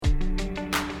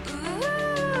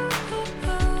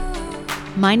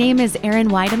My name is Erin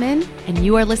Weideman, and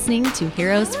you are listening to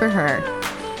Heroes for Her.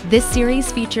 This series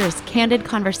features candid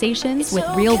conversations with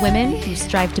real women who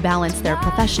strive to balance their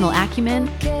professional acumen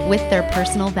with their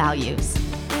personal values.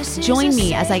 Join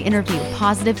me as I interview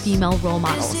positive female role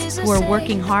models who are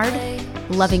working hard,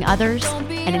 loving others,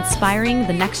 and inspiring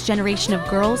the next generation of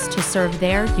girls to serve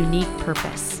their unique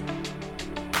purpose.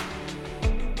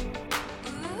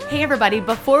 Hey everybody,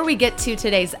 before we get to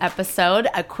today's episode,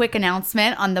 a quick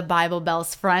announcement on the Bible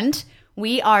Bells front.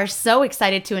 We are so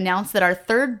excited to announce that our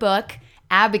third book,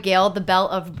 Abigail, the Belle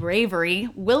of Bravery,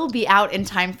 will be out in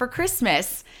time for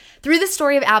Christmas. Through the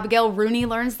story of Abigail, Rooney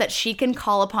learns that she can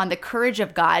call upon the courage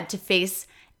of God to face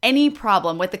any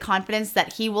problem with the confidence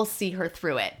that He will see her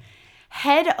through it.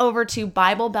 Head over to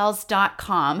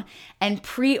BibleBells.com and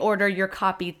pre-order your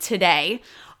copy today.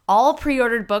 All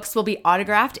pre-ordered books will be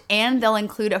autographed and they'll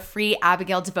include a free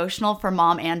Abigail devotional for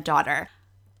mom and daughter.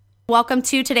 Welcome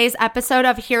to today's episode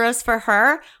of Heroes for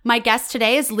Her. My guest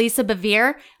today is Lisa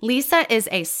Bevere. Lisa is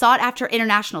a sought-after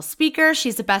international speaker.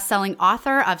 She's a best-selling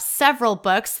author of several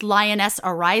books, Lioness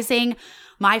Arising,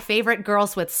 My Favorite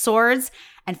Girls with Swords,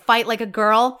 and Fight Like a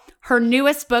Girl. Her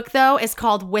newest book, though, is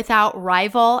called Without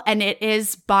Rival, and it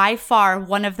is by far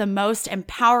one of the most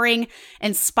empowering,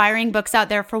 inspiring books out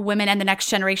there for women and the next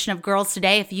generation of girls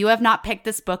today. If you have not picked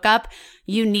this book up,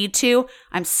 you need to.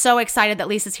 I'm so excited that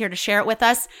Lisa's here to share it with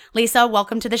us. Lisa,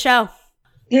 welcome to the show.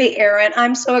 Hey, Erin.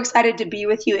 I'm so excited to be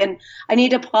with you, and I need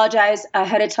to apologize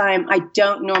ahead of time. I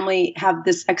don't normally have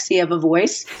this sexy of a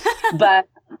voice, but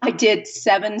I did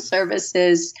 7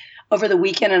 services over the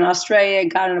weekend in Australia,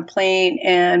 got on a plane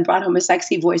and brought home a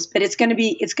sexy voice, but it's going to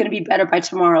be better by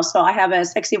tomorrow. So I have a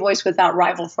sexy voice without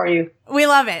rival for you. We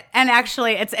love it. And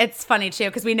actually it's funny too,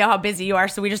 because we know how busy you are.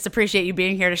 So we just appreciate you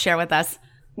being here to share with us.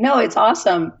 No, it's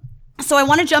awesome. So I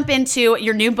want to jump into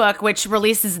your new book, which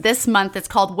releases this month. It's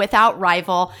called Without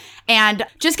Rival, and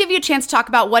just give you a chance to talk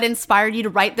about what inspired you to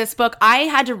write this book. I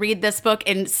had to read this book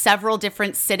in several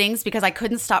different sittings because I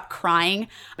couldn't stop crying.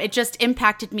 It just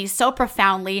impacted me so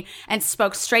profoundly and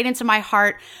spoke straight into my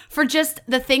heart for just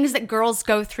the things that girls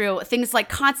go through, things like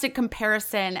constant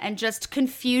comparison and just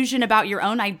confusion about your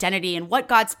own identity and what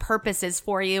God's purpose is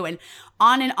for you, and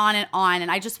on and on and on.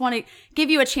 And I just want to give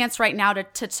you a chance right now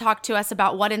to talk to us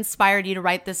about what inspired you to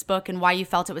write this book and why you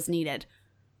felt it was needed.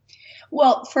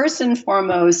 Well, first and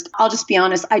foremost, I'll just be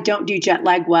honest, I don't do jet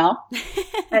lag well.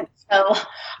 And so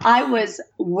I was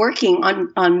working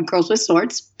on Girls with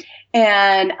Swords,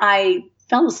 and I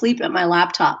fell asleep at my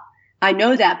laptop. I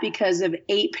know that because of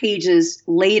 8 pages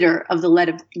later of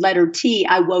the letter T,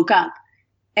 I woke up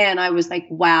and I was like,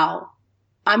 wow,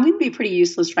 I'm going to be pretty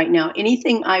useless right now.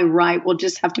 Anything I write will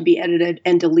just have to be edited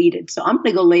and deleted. So I'm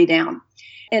going to go lay down.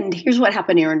 And here's what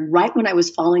happened, Erin. Right when I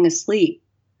was falling asleep,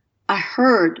 I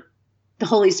heard the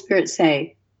Holy Spirit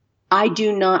say, I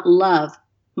do not love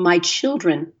my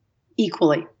children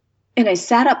equally. And I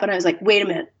sat up and I was like, wait a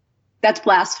minute, that's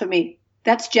blasphemy.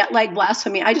 That's jet lag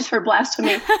blasphemy. I just heard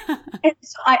blasphemy. And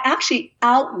so I actually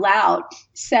out loud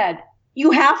said,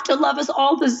 you have to love us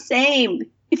all the same.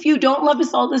 If you don't love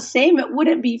us all the same, it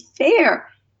wouldn't be fair.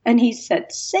 And he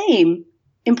said, same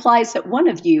implies that one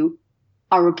of you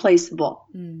are replaceable.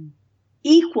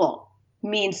 Equal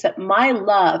means that my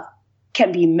love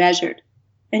can be measured.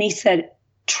 And he said,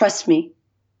 trust me,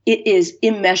 it is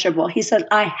immeasurable. He said,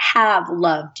 I have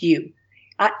loved you.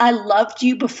 I loved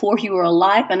you before you were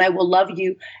alive, and I will love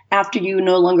you after you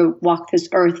no longer walk this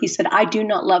earth. He said, I do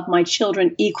not love my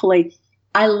children equally.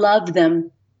 I love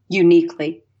them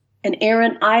uniquely. And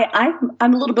Erin, I'm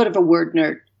a little bit of a word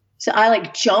nerd. So I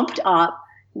jumped up,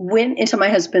 went into my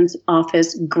husband's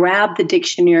office, grabbed the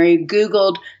dictionary,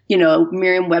 Googled,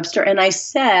 Merriam-Webster, and I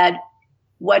said,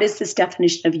 what is this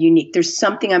definition of unique? There's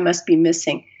something I must be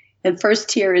missing. And first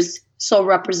tier is so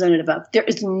representative of. There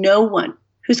is no one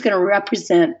who's going to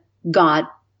represent God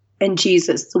and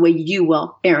Jesus the way you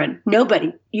will, Erin.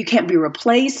 Nobody. You can't be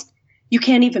replaced. You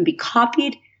can't even be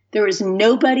copied. There is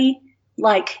nobody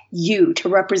like you to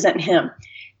represent him.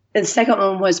 And the second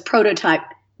one was prototype.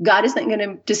 God isn't going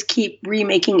to just keep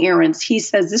remaking errands. He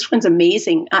says, this one's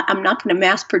amazing. I'm not going to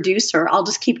mass produce her. I'll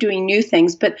just keep doing new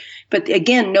things. But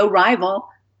again, no rival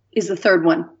is the third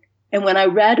one. And when I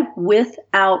read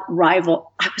Without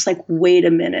Rival, I was like, wait a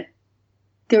minute.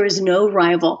 There is no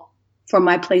rival for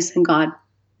my place in God.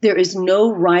 There is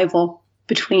no rival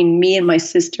between me and my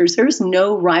sisters. There is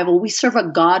no rival. We serve a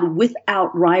God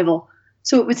without rival.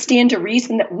 So it would stand to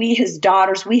reason that we, his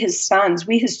daughters, we, his sons,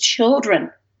 we, his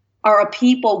children, are a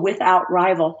people without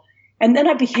rival. And then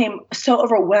I became so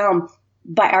overwhelmed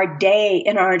by our day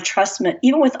and our entrustment,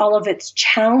 even with all of its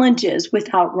challenges,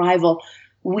 without rival.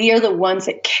 we are the ones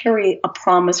that carry a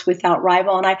promise without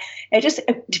rival. And I just,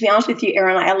 to be honest with you,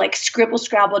 Aaron, I like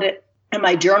scrabbled it in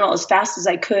my journal as fast as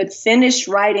I could, finished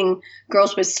writing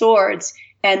Girls with Swords,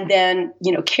 and then,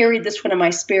 carried this one in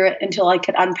my spirit until I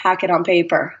could unpack it on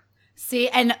paper. See,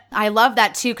 and I love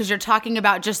that too, because you're talking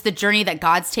about just the journey that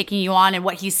God's taking you on and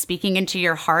what he's speaking into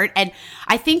your heart. And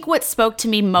I think what spoke to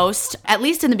me most, at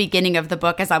least in the beginning of the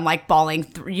book, as I'm like bawling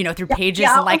through pages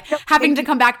and like having to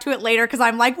come back to it later, because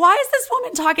I'm like, why is this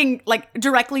woman talking like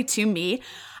directly to me?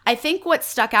 I think what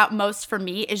stuck out most for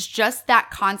me is just that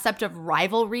concept of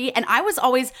rivalry. And I was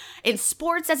always in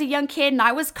sports as a young kid, and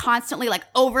I was constantly like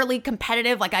overly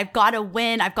competitive. Like, I've got to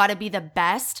win. I've got to be the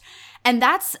best. And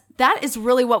that is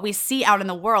really what we see out in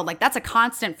the world. Like, that's a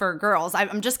constant for girls.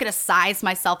 I'm just going to size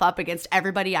myself up against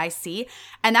everybody I see.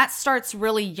 And that starts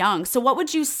really young. So what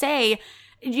would you say?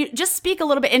 You just speak a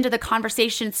little bit into the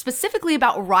conversation specifically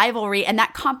about rivalry and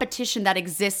that competition that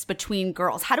exists between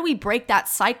girls. How do we break that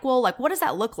cycle? Like, what does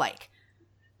that look like?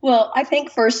 Well, I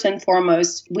think first and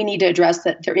foremost, we need to address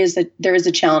that there is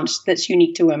a challenge that's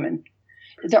unique to women.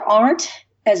 There aren't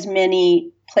as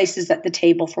many places at the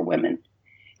table for women.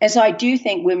 And so I do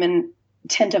think women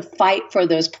tend to fight for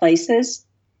those places,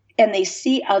 and they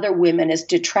see other women as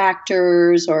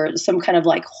detractors or some kind of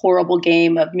like horrible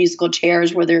game of musical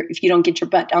chairs where if you don't get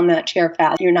your butt down that chair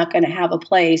fast, you're not going to have a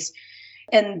place.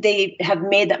 And they have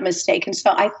made that mistake. And so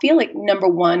I feel like number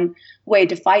one way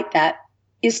to fight that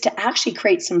is to actually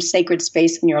create some sacred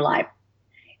space in your life.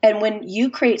 And when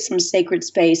you create some sacred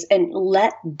space and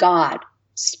let God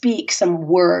speak some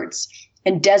words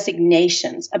and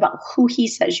designations about who he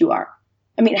says you are.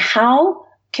 I mean, how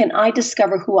can I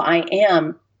discover who I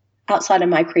am outside of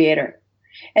my Creator?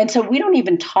 And so we don't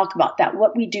even talk about that.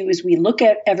 What we do is we look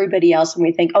at everybody else and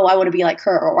we think, oh, I want to be like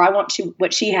her, or I want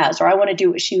what she has, or I want to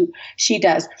do what she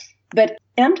does. But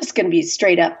I'm just going to be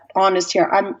straight up honest here.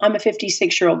 I'm a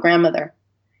 56-year-old grandmother,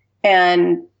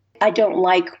 and I don't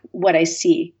like what I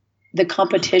see, the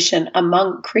competition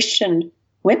among Christian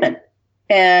women,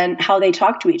 and how they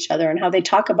talk to each other and how they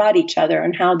talk about each other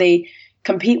and how they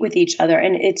compete with each other.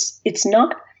 And it's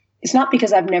not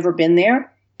because I've never been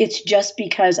there. It's just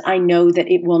because I know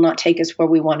that it will not take us where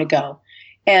we want to go.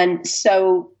 And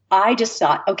so I just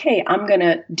thought, okay, I'm going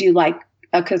to do like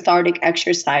a cathartic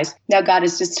exercise. Now God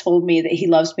has just told me that he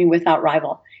loves me without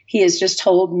rival. He has just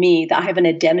told me that I have an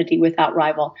identity without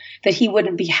rival, that he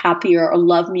wouldn't be happier or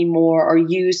love me more or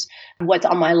use what's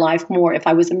on my life more if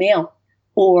I was a male.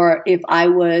 Or if I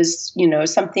was,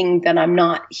 something that I'm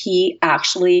not. He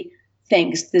actually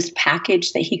thinks this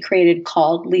package that he created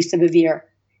called Lisa Bevere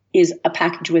is a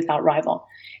package without rival.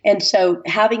 And so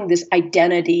having this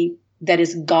identity that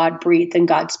is God-breathed and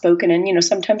God-spoken, and,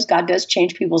 sometimes God does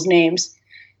change people's names,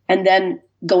 and then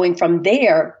going from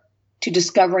there to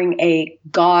discovering a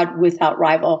God without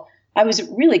rival, I was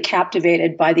really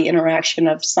captivated by the interaction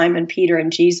of Simon Peter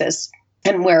and Jesus.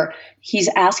 And where he's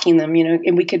asking them,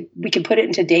 and we could put it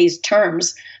in today's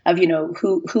terms of,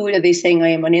 who are they saying I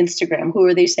am on Instagram? Who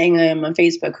are they saying I am on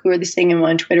Facebook? Who are they saying I'm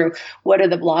on Twitter? What are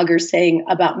the bloggers saying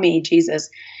about me, Jesus?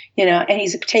 And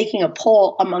he's taking a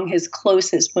poll among his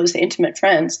closest, most intimate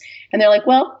friends. And they're like,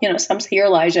 well, some say you're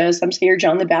Elijah, some say you're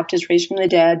John the Baptist raised from the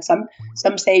dead, some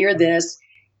say you're this.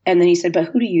 And then he said, but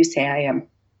who do you say I am?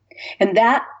 And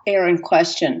that, Aaron,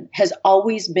 question has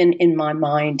always been in my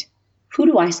mind. Who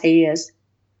do I say he is?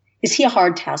 Is he a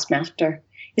hard taskmaster?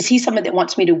 Is he somebody that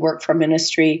wants me to work for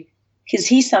ministry? Is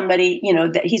he somebody,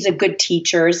 that he's a good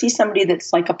teacher? Is he somebody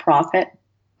that's like a prophet?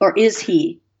 Or is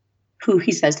he who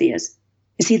he says he is?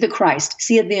 Is he the Christ? Is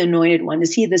he the anointed one?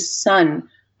 Is he the Son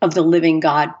of the living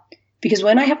God? Because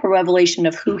when I have a revelation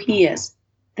of who he is,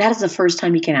 that is the first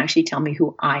time he can actually tell me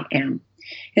who I am.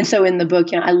 And so in the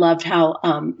book, I loved how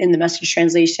in the Message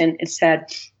translation, it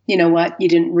said, you know what? You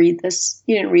didn't read this.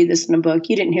 You didn't read this in a book.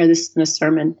 You didn't hear this in a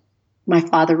sermon. My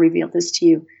Father revealed this to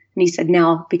you. And he said,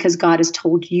 now, because God has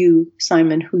told you,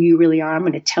 Simon, who you really are, I'm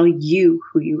going to tell you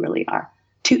who you really are.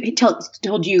 He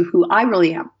told you who I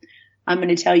really am. I'm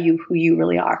going to tell you who you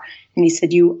really are. And he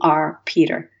said, you are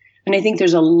Peter. And I think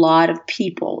there's a lot of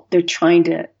people, they're trying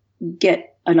to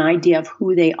get an idea of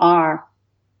who they are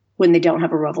when they don't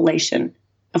have a revelation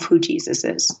of who Jesus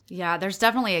is. Yeah, there's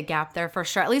definitely a gap there for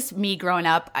sure. At least me growing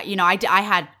up, I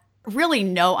had really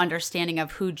no understanding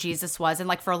of who Jesus was. And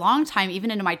like for a long time,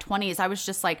 even into my 20s, I was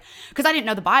just like, because I didn't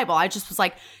know the Bible, I just was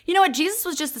like, you know what, Jesus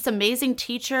was just this amazing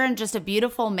teacher and just a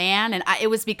beautiful man. And it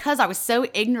was because I was so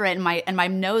ignorant and my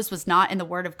nose was not in the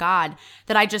Word of God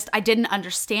that I didn't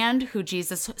understand who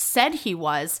Jesus said he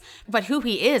was, but who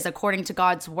he is according to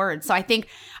God's Word. So I think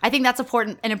that's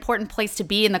an important place to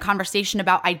be in the conversation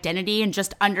about identity, and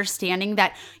just understanding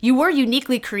that you were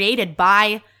uniquely created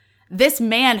by this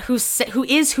man who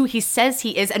is who he says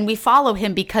he is, and we follow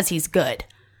him because he's good.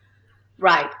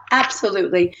 Right.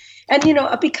 Absolutely. And,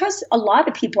 because a lot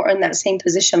of people are in that same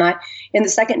position, in the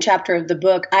second chapter of the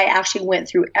book, I actually went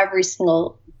through every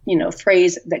single,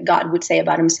 phrase that God would say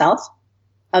about himself,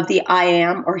 of the I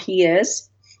am or he is.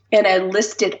 And I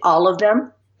listed all of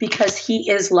them. Because he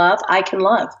is love, I can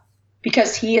love.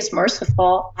 Because he is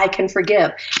merciful, I can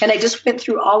forgive. And I just went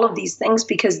through all of these things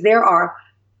because there are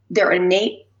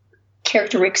innate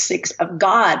characteristics of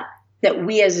God that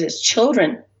we as his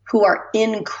children who are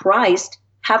in Christ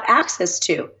have access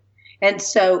to. And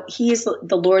so he is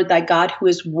the Lord thy God, who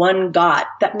is one God.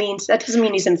 That doesn't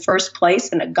mean he's in first place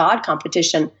in a God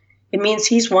competition. It means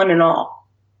he's one and all.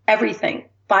 Everything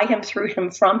by him, through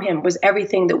him, from him was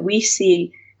everything that we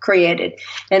see created.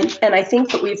 And I think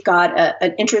that we've got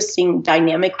an interesting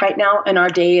dynamic right now in our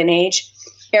day and age.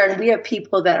 Aaron, we have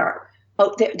people that are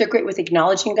they're great with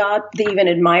acknowledging God. They even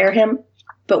admire him.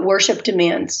 But worship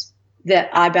demands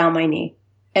that I bow my knee.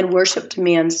 And worship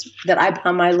demands that I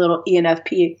bow my little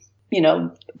ENFP,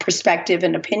 perspective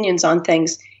and opinions on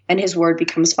things. And his word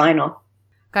becomes final.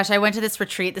 Gosh, I went to this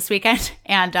retreat this weekend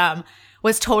and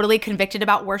was totally convicted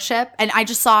about worship. And I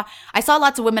saw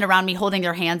lots of women around me holding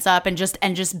their hands up and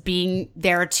just being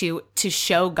there to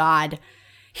show God,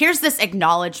 here's this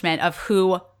acknowledgement of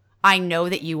who I know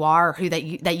that you are, who that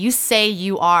you say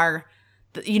you are,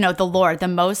 the Lord, the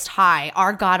Most High,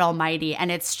 our God Almighty.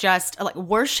 And it's just like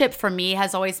worship for me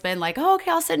has always been like, oh,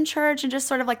 okay, I'll sit in church and just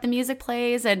sort of like the music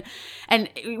plays and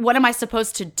what am I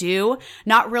supposed to do?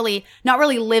 Not really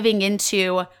living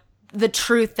into the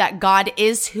truth that God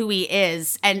is who he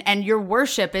is. And your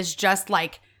worship is just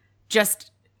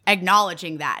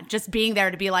acknowledging that, just being there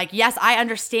to be like, yes, I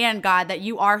understand, God, that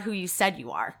you are who you said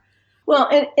you are. Well,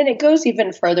 and it goes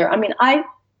even further. I mean, I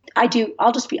do.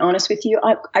 I'll just be honest with you.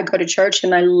 I go to church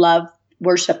and I love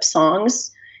worship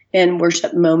songs and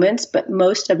worship moments, but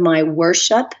most of my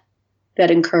worship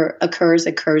that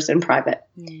occurs in private.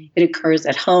 It occurs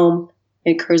at home.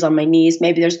 It occurs on my knees.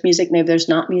 Maybe there's music, maybe there's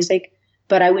not music,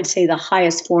 but I would say the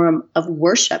highest form of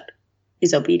worship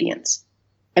is obedience.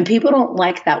 And people don't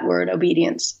like that word,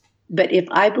 obedience. But if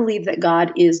I believe that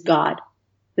God is God,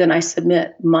 then I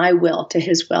submit my will to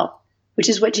his will, which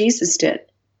is what Jesus did.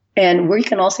 And we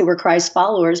can all say we're Christ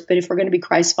followers, but if we're going to be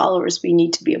Christ followers, we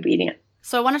need to be obedient.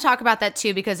 So I want to talk about that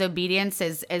too, because obedience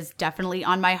is definitely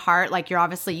on my heart. Like you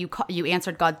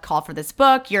answered God's call for this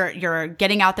book. You're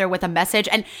getting out there with a message,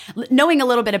 and knowing a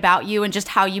little bit about you and just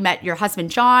how you met your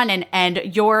husband John and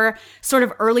your sort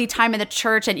of early time in the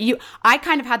church. And I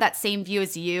kind of had that same view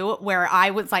as you, where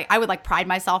I would pride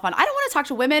myself on, I don't want to talk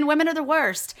to women. Women are the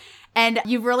worst. And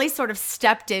you've really sort of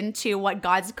stepped into what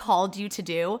God's called you to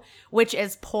do, which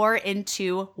is pour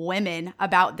into women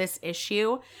about this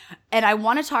issue. And I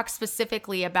want to talk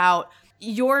specifically about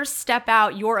your step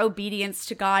out, your obedience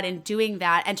to God in doing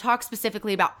that, and talk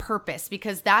specifically about purpose,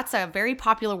 because that's a very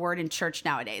popular word in church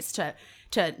nowadays,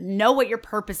 to know what your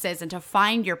purpose is and to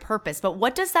find your purpose. But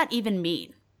what does that even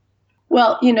mean?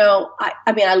 Well,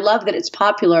 I mean, I love that it's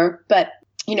popular, but,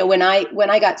 when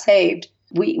I got saved,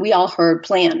 we all heard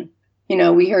plan.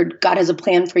 We heard God has a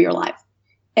plan for your life.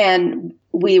 And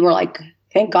we were like,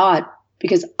 thank God,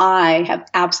 because I have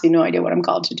absolutely no idea what I'm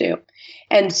called to do.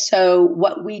 And so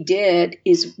what we did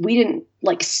is we didn't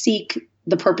seek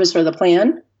the purpose or the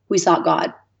plan. We sought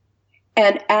God.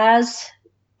 And as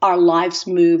our lives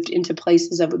moved into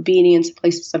places of obedience,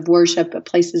 places of worship,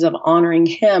 places of honoring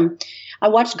him, I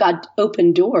watched God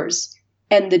open doors.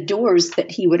 And the doors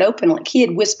that he would open, he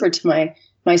had whispered to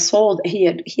my soul that he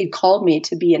had called me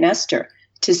to be an Esther,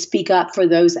 to speak up for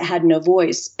those that had no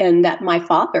voice, and that my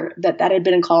father, that had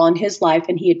been a call on his life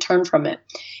and he had turned from it,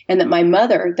 and that my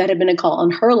mother, that had been a call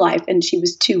on her life and she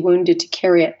was too wounded to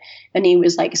carry it. And he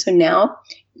was like, so now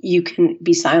you can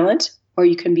be silent or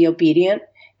you can be obedient.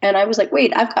 And I was like,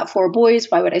 wait, I've got 4 boys.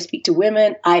 Why would I speak to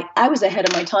women? I was ahead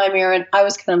of my time, Aaron. I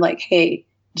was kind of like, hey,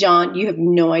 John, you have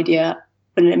no idea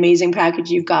what an amazing package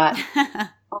you've got.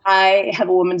 I have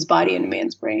a woman's body and a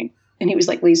man's brain. And he was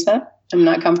like, Lisa, I'm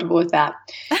not comfortable with that.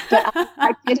 But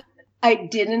I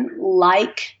didn't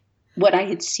like what I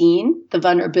had seen, the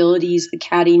vulnerabilities, the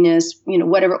cattiness,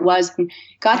 whatever it was. And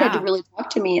God had to really talk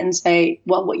to me and say,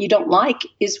 well, what you don't like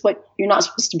is what you're not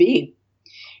supposed to be.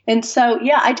 And so,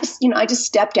 I just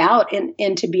stepped out.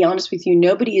 And to be honest with you,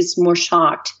 nobody is more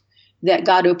shocked that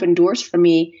God opened doors for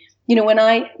me. When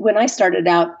I started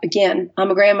out, again,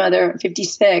 I'm a grandmother,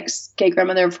 56,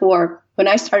 grandmother of 4. When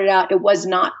I started out, it was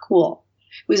not cool.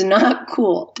 It was not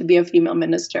cool to be a female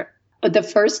minister. But the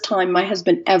first time my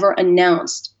husband ever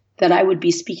announced that I would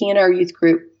be speaking in our youth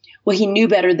group, well, he knew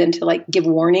better than to give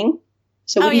warning.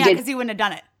 So what he did, because he wouldn't have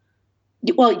done it.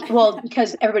 Well,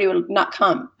 because everybody would not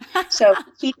come. So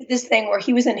he did this thing where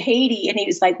he was in Haiti and he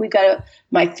was like, we've got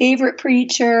my favorite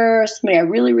preacher, somebody I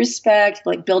really respect,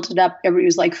 built it up. Everybody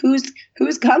was like, who's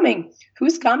coming?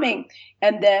 Who's coming?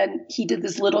 And then he did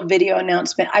this little video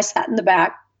announcement. I sat in the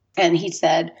back and he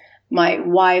said, my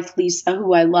wife, Lisa,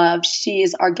 who I love, she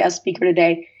is our guest speaker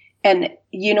today. And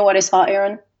you know what I saw,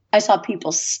 Aaron? I saw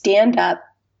people stand up,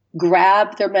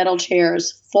 grab their metal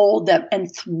chairs, fold them,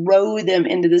 and throw them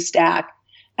into the stack.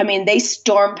 I mean, they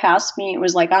stormed past me. It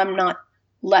was like, I'm not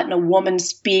letting a woman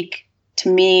speak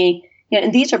to me.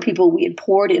 And these are people we had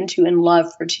poured into in love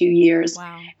for 2 years.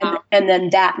 Wow. And then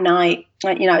that night,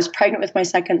 I was pregnant with my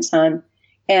second son.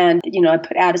 And, I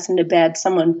put Addison to bed.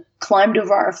 Someone climbed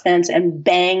over our fence and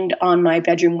banged on my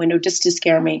bedroom window just to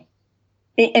scare me.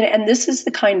 And this is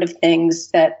the kind of things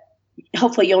that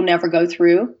hopefully you'll never go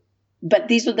through. But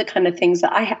these are the kind of things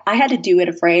that I had to do it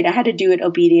afraid. I had to do it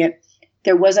obedient.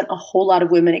 There wasn't a whole lot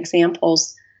of women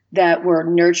examples that were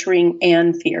nurturing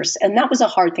and fierce. And that was a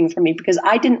hard thing for me because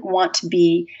I didn't want to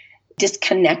be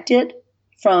disconnected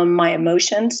from my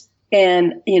emotions.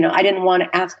 And, I didn't want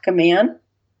to act like a man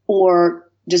or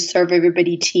just serve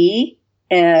everybody tea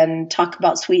and talk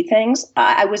about sweet things.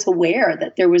 I was aware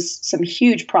that there was some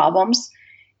huge problems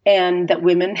and that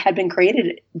women had been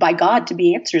created by God to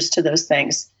be answers to those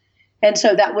things. And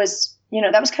so that was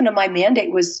kind of my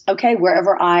mandate was, okay,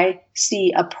 wherever I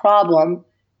see a problem,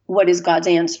 what is God's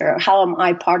answer? How am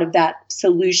I part of that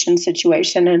solution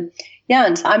situation? And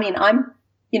so, I'm,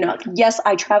 yes,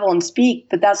 I travel and speak,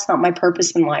 but that's not my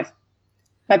purpose in life.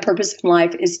 My purpose in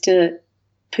life is to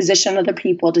position other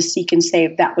people to seek and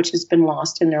save that which has been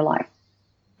lost in their life.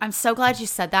 I'm so glad you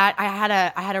said that. I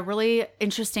had a really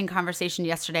interesting conversation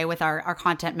yesterday with our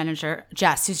content manager,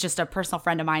 Jess, who's just a personal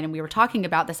friend of mine. And we were talking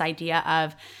about this idea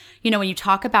of, when you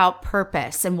talk about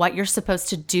purpose and what you're supposed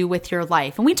to do with your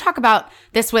life. And we talk about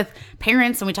this with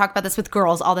parents and we talk about this with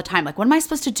girls all the time. Like, what am I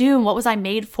supposed to do? And what was I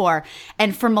made for?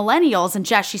 And for millennials, and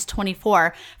Jess, she's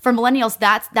 24. For millennials,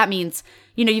 that means,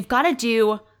 you've got to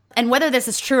do. And whether this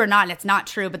is true or not, and it's not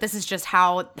true, but this is just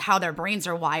how their brains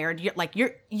are wired.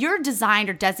 You're designed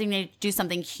or designated to do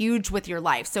something huge with your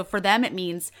life. So for them, it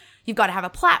means you've got to have a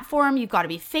platform, you've got to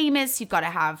be famous, you've got to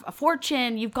have a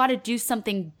fortune, you've got to do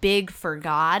something big for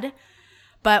God.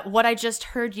 But what I just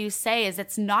heard you say is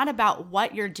it's not about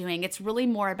what you're doing. It's really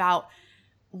more about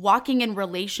walking in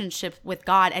relationship with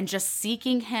God and just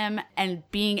seeking Him and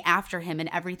being after Him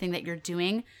in everything that you're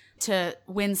doing to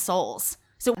win souls.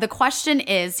 So the question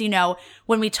is,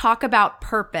 when we talk about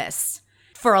purpose,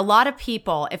 for a lot of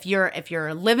people, if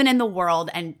you're living in the world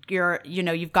and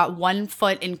you've got one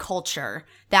foot in culture,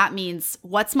 that means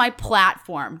what's my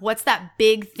platform? What's that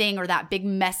big thing or that big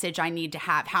message I need to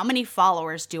have? How many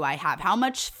followers do I have? How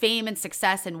much fame and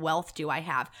success and wealth do I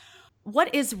have?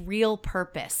 What is real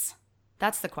purpose?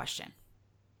 That's the question.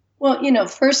 Well,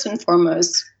 first and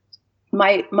foremost,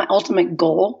 my ultimate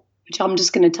goal, which I'm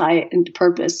just going to tie it into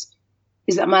purpose,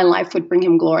 is that my life would bring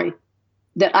Him glory,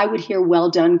 that I would hear,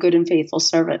 well done, good and faithful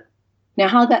servant. Now,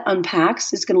 how that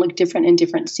unpacks is going to look different in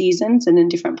different seasons and in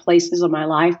different places of my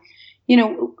life.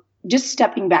 Just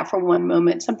stepping back for one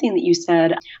moment, something that you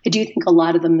said, I do think a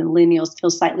lot of the millennials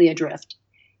feel slightly adrift.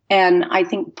 And I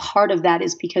think part of that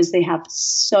is because they have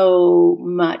so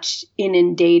much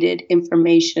inundated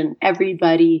information,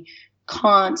 everybody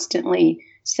constantly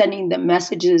sending them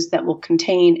messages that will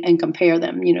contain and compare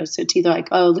them, so it's either like,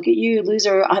 oh, look at you,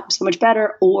 loser, I'm so much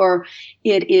better, or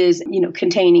it is,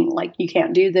 containing like, you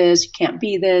can't do this, you can't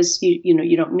be this,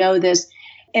 you don't know this.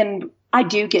 And I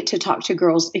do get to talk to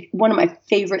girls. One of my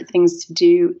favorite things to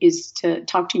do is to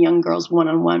talk to young girls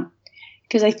one-on-one,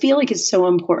 because I feel like it's so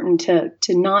important to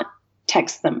not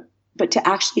text them, but to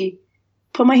actually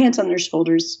put my hands on their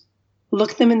shoulders,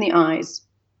 look them in the eyes,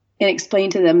 and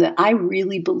explain to them that I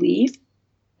really believe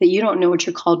that you don't know what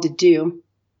you're called to do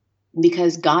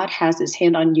because God has His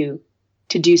hand on you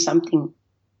to do something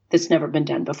that's never been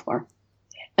done before.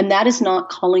 And that is not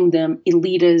calling them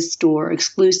elitist or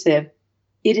exclusive.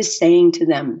 It is saying to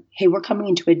them, hey, we're coming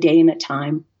into a day and a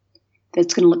time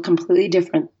that's going to look completely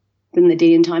different than the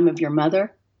day and time of your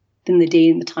mother, than the day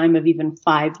and the time of even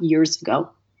 5 years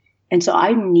ago. And so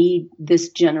I need this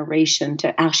generation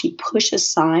to actually push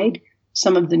aside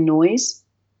some of the noise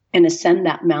and ascend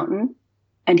that mountain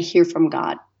and hear from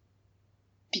God.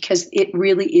 Because it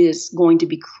really is going to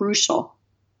be crucial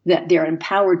that they're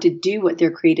empowered to do what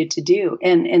they're created to do.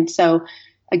 And so,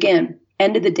 again,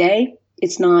 end of the day,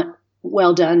 it's not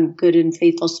well done, good and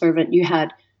faithful servant. You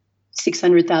had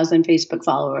 600,000 Facebook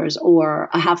followers or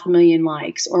 500,000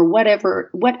 likes or whatever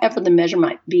the measure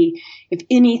might be. If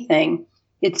anything,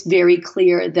 it's very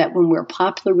clear that when we're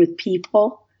popular with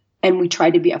people and we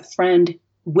try to be a friend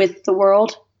with the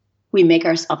world, we make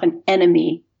ourselves an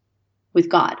enemy with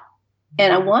God.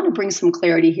 And I want to bring some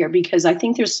clarity here because I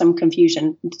think there's some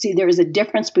confusion. See, there is a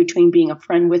difference between being a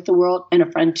friend with the world and a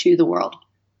friend to the world.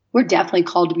 We're definitely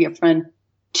called to be a friend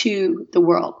to the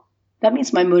world. That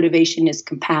means my motivation is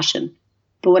compassion.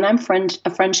 But when I'm a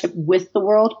friendship with the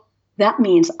world, that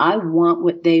means I want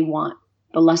what they want.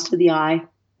 The lust of the eye,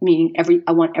 meaning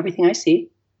I want everything I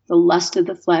see. The lust of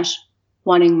the flesh,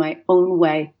 wanting my own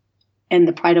way. And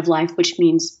the pride of life, which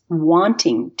means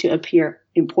wanting to appear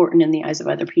important in the eyes of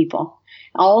other people.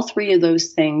 All three of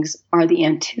those things are the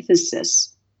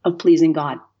antithesis of pleasing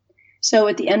God. So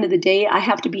at the end of the day, I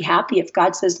have to be happy if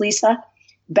God says, Lisa,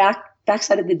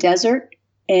 backside of the desert,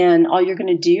 and all you're going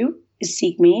to do is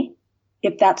seek me.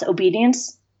 If that's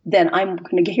obedience, then I'm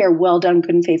going to hear, well done,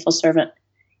 good and faithful servant.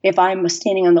 If I'm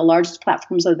standing on the largest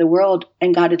platforms of the world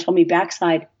and God had told me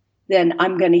backside, then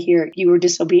I'm going to hear, you were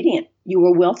disobedient, you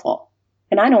were willful.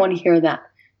 And I don't want to hear that.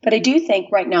 But I do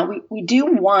think right now we do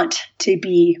want to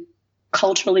be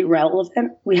culturally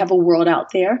relevant. We have a world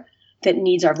out there that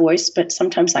needs our voice, but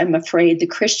sometimes I'm afraid the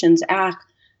Christians act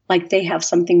like they have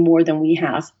something more than we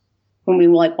have. When we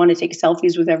want to take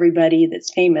selfies with everybody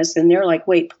that's famous, and they're like,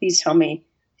 wait, please tell me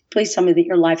that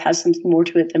your life has something more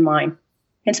to it than mine.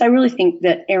 And so I really think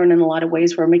that, Aaron, in a lot of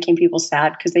ways, we're making people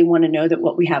sad because they want to know that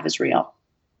what we have is real.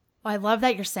 Well, I love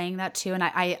that you're saying that too. And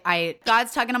I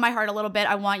God's tugging on my heart a little bit.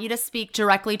 I want you to speak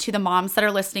directly to the moms that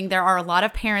are listening. There are a lot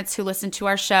of parents who listen to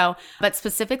our show, but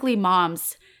specifically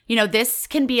moms. This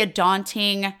can be a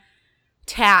daunting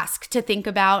task to think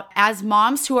about as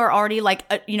moms who are already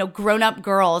grown up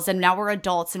girls, and now we're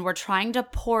adults and we're trying to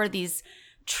pour these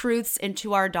truths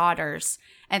into our daughters.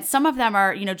 And some of them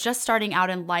are, just starting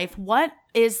out in life. What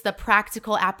is the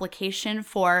practical application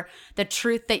for the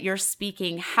truth that you're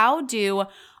speaking? How do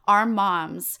our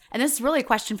moms, and this is really a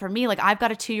question for me, I've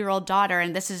got a 2-year-old daughter,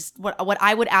 and this is what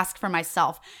I would ask for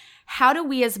myself. How do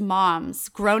we as moms,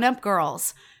 grown-up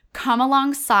girls, come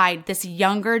alongside this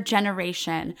younger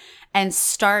generation and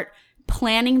start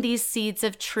planting these seeds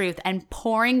of truth and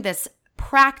pouring this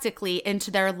practically into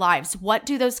their lives? What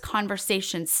do those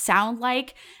conversations sound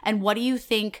like? And what do you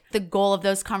think the goal of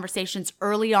those conversations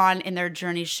early on in their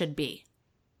journey should be?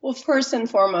 Well, first and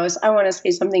foremost, I want to say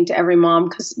something to every mom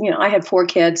because, I had 4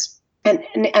 kids and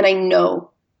I know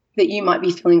that you might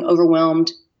be feeling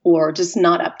overwhelmed or just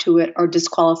not up to it or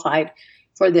disqualified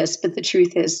for this. But the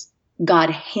truth is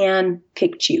God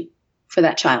handpicked you for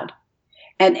that child.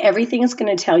 And everything is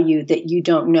going to tell you that you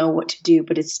don't know what to do,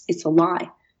 but it's a lie.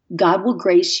 God will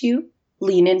grace you,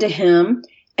 lean into him,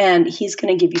 and he's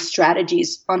going to give you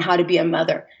strategies on how to be a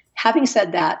mother. Having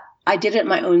said that, I did it in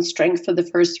my own strength for the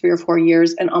first 3 or 4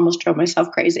 years and almost drove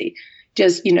myself crazy.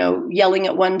 Just, yelling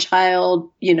at one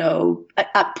child,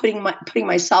 putting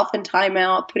myself in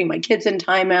timeout, putting my kids in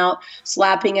timeout,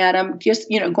 slapping at them, just,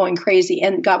 going crazy.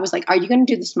 And God was like, are you going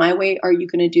to do this my way? Or are you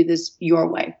going to do this your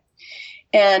way?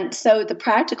 And so the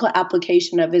practical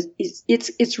application of it is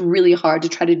it's really hard to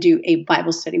try to do a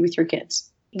Bible study with your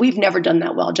kids. We've never done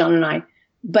that well, John and I,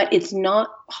 but it's not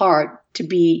hard to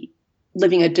be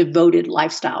living a devoted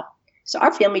lifestyle. So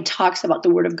our family talks about the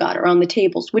Word of God around the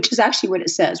tables, which is actually what it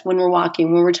says when we're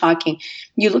walking, when we're talking.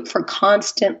 You look for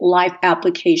constant life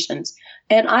applications.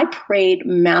 And I prayed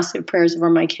massive prayers over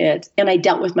my kids, and I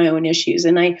dealt with my own issues.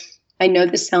 And I know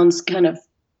this sounds kind of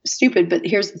stupid, but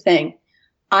here's the thing.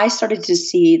 I started to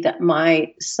see that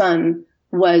my son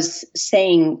was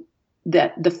saying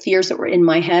that the fears that were in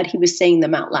my head, he was saying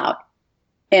them out loud.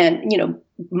 And,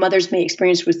 mothers may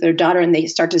experience with their daughter and they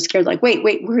start to scare, like, wait,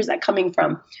 where is that coming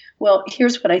from? Well,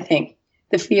 here's what I think.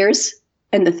 The fears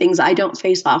and the things I don't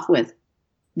face off with,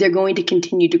 they're going to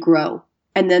continue to grow.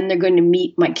 And then they're going to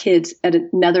meet my kids at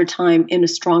another time in a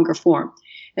stronger form.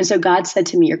 And so God said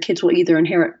to me, your kids will either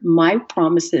inherit my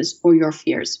promises or your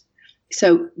fears.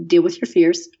 So deal with your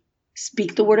fears,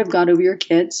 speak the Word of God over your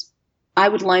kids. I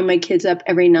would line my kids up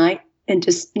every night and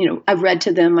just, I read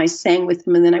to them, I sang with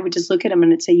them, and then I would just look at them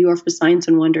and I'd say, you are for signs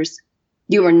and wonders.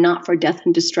 You are not for death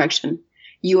and destruction.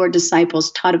 You are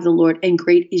disciples taught of the Lord, and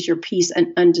great is your peace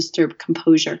and undisturbed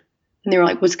composure. And they were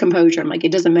like, what's composure? I'm like,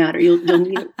 it doesn't matter. You'll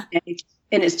need it one day,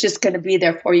 and it's just going to be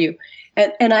there for you.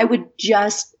 And I would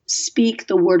just speak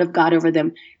the word of God over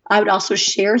them. I would also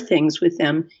share things with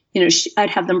them. I'd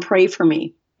have them pray for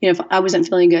me. If I wasn't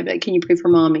feeling good, but can you pray for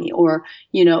mommy? Or,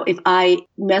 if I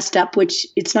messed up, which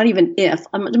it's not even if,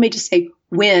 let me just say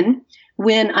when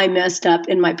I messed up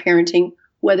in my parenting,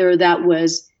 whether that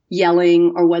was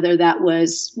yelling or whether that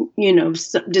was,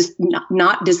 just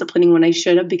not disciplining when I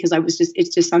should have, because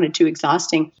it just sounded too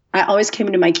exhausting. I always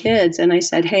came to my kids and I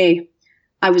said, hey,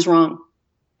 I was wrong.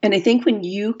 And I think when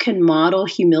you can model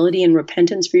humility and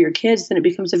repentance for your kids, then it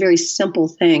becomes a very simple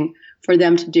thing for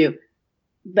them to do.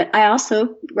 But I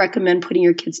also recommend putting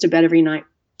your kids to bed every night.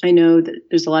 I know that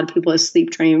there's a lot of people who are sleep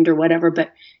trained or whatever,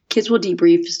 but kids will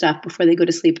debrief stuff before they go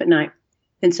to sleep at night.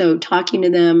 And so talking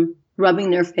to them, rubbing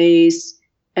their face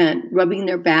and rubbing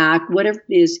their back, whatever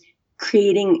it is,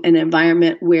 creating an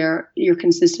environment where you're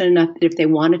consistent enough that if they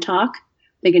want to talk,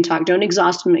 they can talk. Don't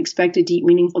exhaust them. Expect a deep,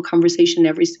 meaningful conversation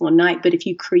every single night. But if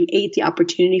you create the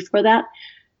opportunity for that,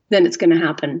 then it's going to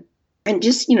happen. And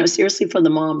just, seriously, for the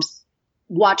moms,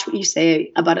 watch what you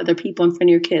say about other people in front of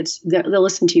your kids. They'll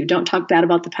listen to you. Don't talk bad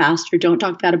about the pastor. Don't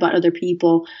talk bad about other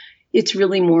people. It's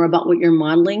really more about what you're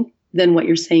modeling than what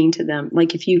you're saying to them.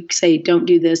 Like if you say, don't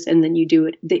do this, and then you do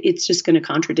it, it's just going to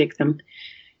contradict them.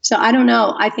 So I don't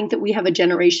know. I think that we have a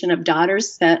generation of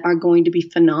daughters that are going to be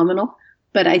phenomenal,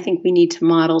 but I think we need to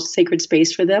model sacred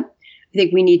space for them. I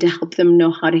think we need to help them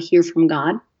know how to hear from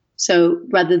God. So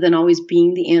rather than always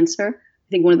being the answer, I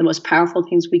think one of the most powerful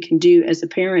things we can do as a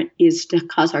parent is to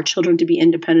cause our children to be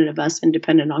independent of us and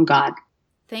dependent on God.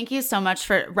 Thank you so much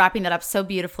for wrapping that up so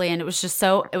beautifully. And it was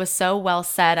so well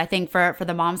said. I think for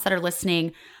the moms that are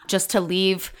listening, just to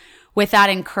leave with that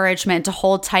encouragement, to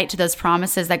hold tight to those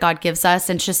promises that God gives us,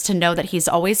 and just to know that He's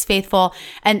always faithful.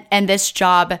 And this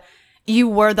job, you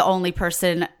were the only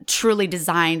person truly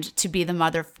designed to be the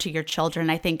mother to your children,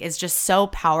 I think is just so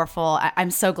powerful.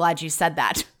 I'm so glad you said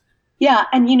that. Yeah.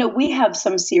 And, we have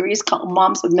some series called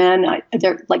Moms of Men.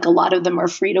 They're like, a lot of them are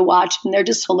free to watch, and they're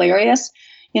just hilarious.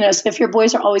 So if your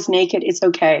boys are always naked, it's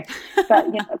okay. But,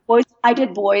 boys, I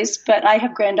did boys, but I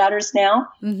have granddaughters now,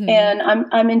 and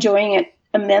I'm enjoying it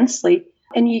immensely.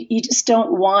 And you just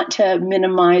don't want to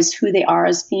minimize who they are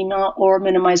as female or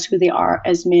minimize who they are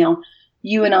as male.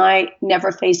 You and I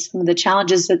never face some of the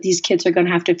challenges that these kids are going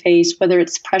to have to face, whether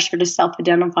it's pressure to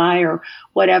self-identify or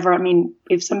whatever. I mean,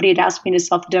 if somebody had asked me to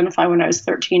self-identify when I was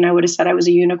 13, I would have said I was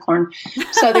a unicorn.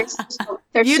 So there's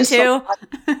you just too.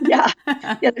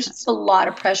 There's just a lot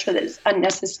of pressure that is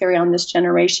unnecessary on this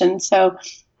generation. So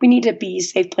we need to be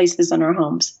safe places in our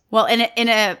homes. Well, in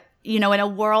a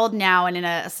world now and in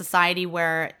a society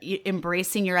where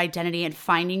embracing your identity and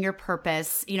finding your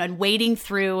purpose, and wading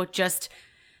through just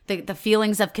the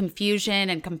feelings of confusion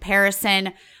and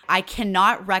comparison, I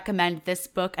cannot recommend this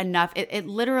book enough. It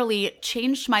literally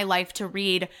changed my life to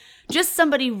read. Just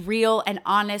somebody real and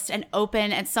honest and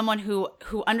open, and someone who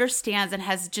understands and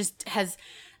has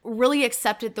really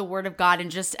accepted the word of God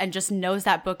and just knows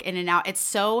that book in and out.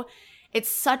 It's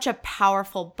such a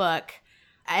powerful book.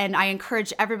 And I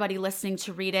encourage everybody listening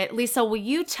to read it. Lisa, will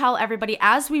you tell everybody,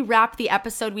 as we wrap the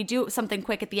episode, we do something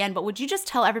quick at the end, but would you just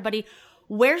tell everybody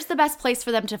where's the best place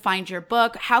for them to find your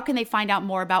book? How can they find out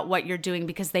more about what you're doing,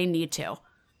 because they need to?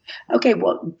 Okay,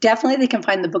 well, definitely they can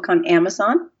find the book on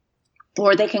Amazon,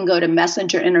 or they can go to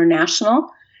Messenger International,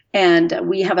 and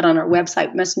we have it on our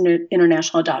website,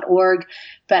 messengerinternational.org.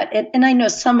 And I know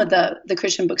some of the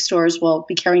Christian bookstores will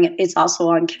be carrying it. It's also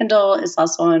on Kindle. It's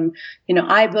also on,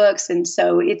 iBooks. And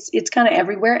so it's kind of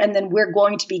everywhere. And then we're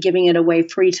going to be giving it away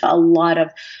free to a lot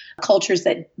of cultures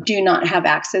that do not have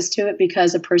access to it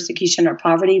because of persecution or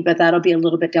poverty, but that'll be a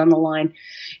little bit down the line.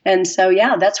 And so,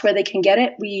 yeah, that's where they can get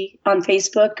it. On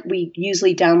Facebook, we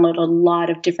usually download a lot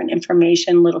of different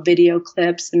information, little video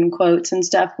clips and quotes and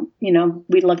stuff.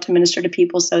 We love to minister to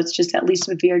people. So it's just at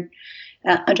Lisa Bevere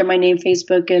under my name,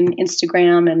 Facebook and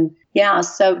Instagram. And yeah,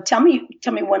 so tell me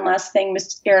one last thing,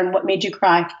 Miss Erin, what made you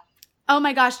cry? Oh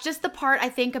my gosh, just the part I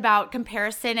think about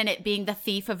comparison and it being the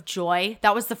thief of joy.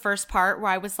 That was the first part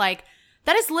where I was like,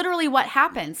 that is literally what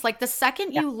happens. Like the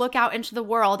second you look out into the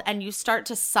world and you start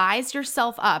to size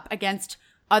yourself up against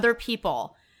other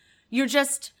people, you're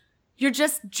just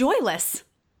joyless.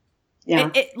 Yeah.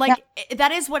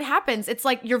 That is what happens. It's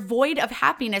like you're void of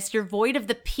happiness. You're void of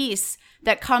the peace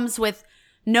that comes with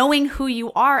knowing who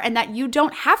you are and that you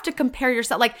don't have to compare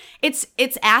yourself. Like it's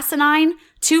asinine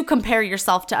to compare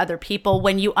yourself to other people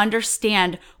when you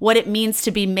understand what it means to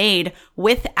be made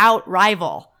without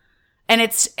rival. And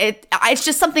it's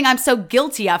just something I'm so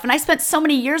guilty of. And I spent so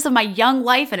many years of my young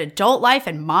life and adult life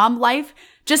and mom life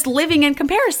just living in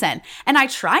comparison. And I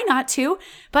try not to,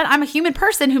 but I'm a human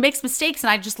person who makes mistakes,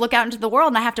 and I just look out into the world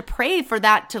and I have to pray for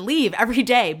that to leave every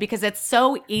day because it's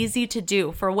so easy to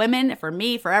do for women, for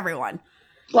me, for everyone.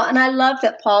 Well, and I love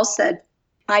that Paul said,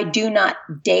 I do not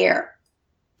dare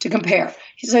to compare.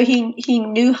 So he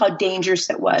knew how dangerous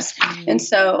it was. And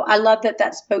so I love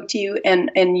that spoke to you, and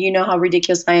you know how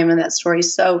ridiculous I am in that story.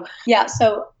 So yeah,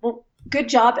 well, good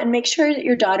job, and make sure that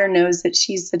your daughter knows that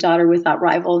she's the daughter without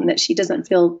rival and that she doesn't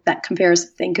feel that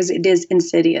comparison thing because it is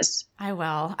insidious. I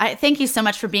will. Thank you so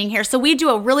much for being here. So we do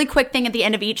a really quick thing at the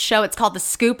end of each show. It's called The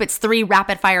Scoop. It's 3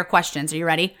 rapid fire questions. Are you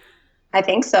ready? I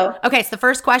think so. Okay, so the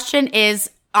first question is,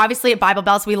 obviously at Bible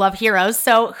Bells, we love heroes.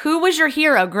 So who was your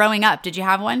hero growing up? Did you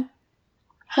have one?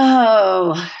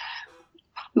 Oh,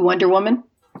 Wonder Woman.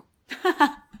 I'm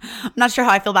not sure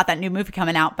how I feel about that new movie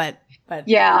coming out, but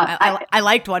yeah, I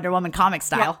liked Wonder Woman comic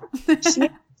style. Yeah.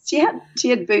 She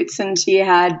had boots, and she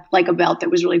had like a belt that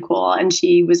was really cool, and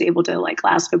she was able to like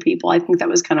lasso people. I think that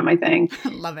was kind of my thing.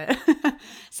 Love it.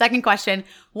 Second question.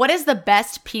 What is the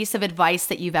best piece of advice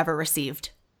that you've ever received?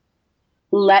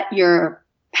 Let your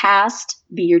past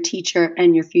be your teacher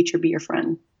and your future be your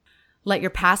friend. Let your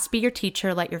past be your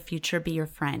teacher. Let your future be your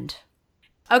friend.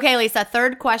 Okay, Lisa,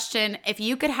 third question. If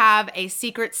you could have a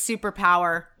secret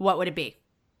superpower, what would it be?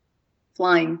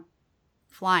 Flying.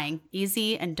 Flying.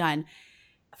 Easy and done.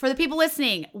 For the people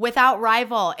listening, Without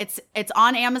Rival, it's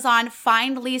on Amazon.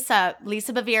 Find Lisa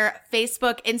Bevere,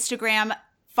 Facebook, Instagram.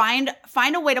 Find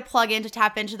a way to plug in to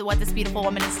tap into what this beautiful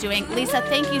woman is doing. Lisa,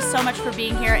 thank you so much for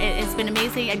being here. It has been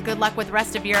amazing, and good luck with the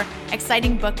rest of your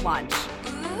exciting book launch.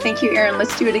 Thank you, Erin.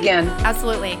 Let's do it again.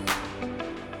 Absolutely.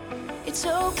 It's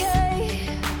okay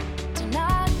to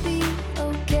not be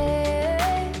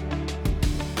okay.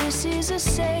 This is a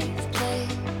safe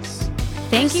place.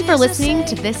 Thank you for listening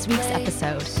to this week's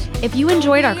episode. If you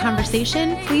enjoyed our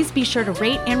conversation, please be sure to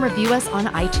rate and review us on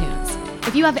iTunes.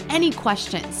 If you have any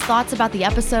questions, thoughts about the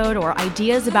episode, or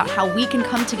ideas about how we can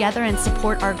come together and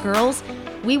support our girls,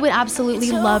 we would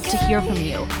absolutely love to hear from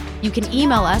you. You can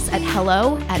email us at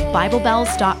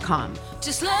hello@biblebells.com.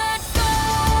 Just let